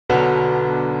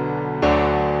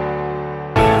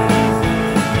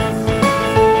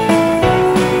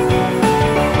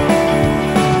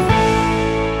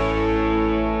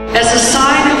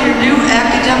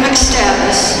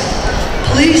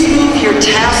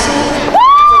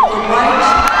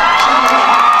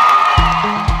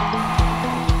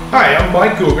I'm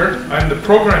Mike Guger. I'm the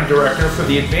Program Director for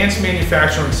the Advanced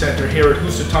Manufacturing Center here at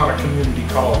Housatonic Community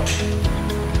College.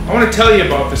 I want to tell you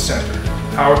about the center,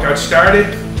 how it got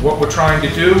started, what we're trying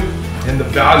to do, and the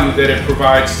value that it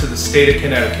provides to the state of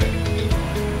Connecticut.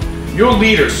 Your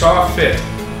leader saw fit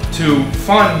to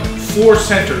fund 4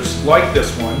 centers like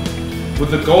this one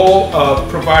with the goal of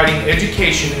providing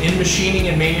education in machining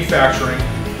and manufacturing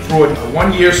through a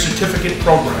 1-year certificate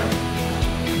program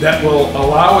that will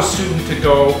allow a student to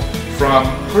go from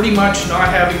pretty much not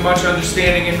having much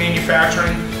understanding in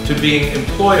manufacturing to being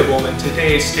employable in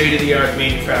today's state-of-the-art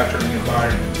manufacturing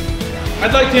environment.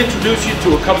 I'd like to introduce you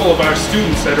to a couple of our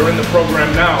students that are in the program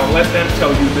now and let them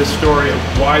tell you this story of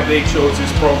why they chose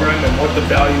this program and what the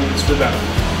value is for them.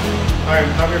 Hi, I'm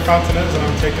Javier Fontanez and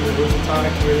I'm taking the Housatonic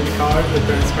Community College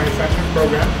Advanced Manufacturing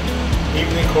Program,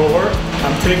 evening cohort.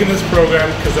 I'm taking this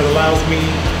program because it allows me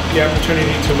the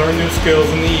opportunity to learn new skills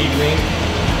in the evening,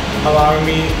 allowing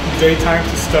me daytime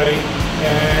to study,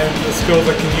 and the skills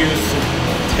I can use to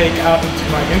take out into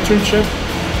my internship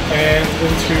and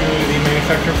into the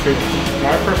manufacturing field.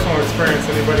 My personal experience,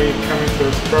 anybody coming to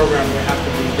this program, they have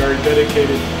to be very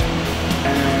dedicated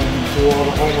and do all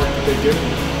the homework that they give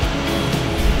you.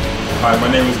 Hi, my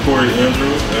name is Corey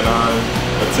Andrews and I'm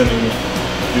attending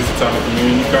Housatonic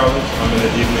Community College. I'm in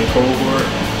the evening cohort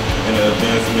in the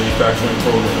Advanced Manufacturing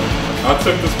program. I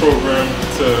took this program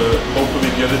to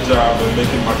hopefully get a job and make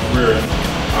it my career.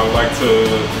 I would like to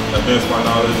advance my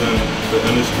knowledge in the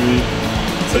industry,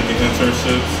 taking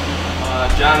internships.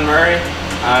 John Murray.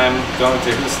 I'm going to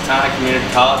Housatonic Community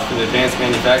College for the Advanced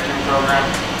Manufacturing program.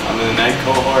 I'm in the night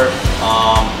cohort.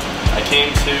 I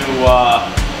came to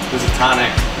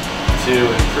Housatonic to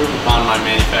improve upon my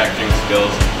manufacturing skills.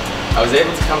 I was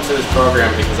able to come to this program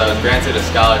because I was granted a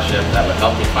scholarship that would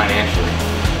help me financially.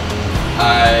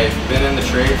 I've been in the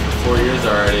trade for 4 years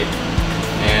already,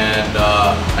 and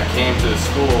I came to the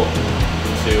school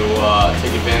to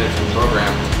take advantage of the program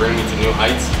to bring me to new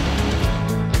heights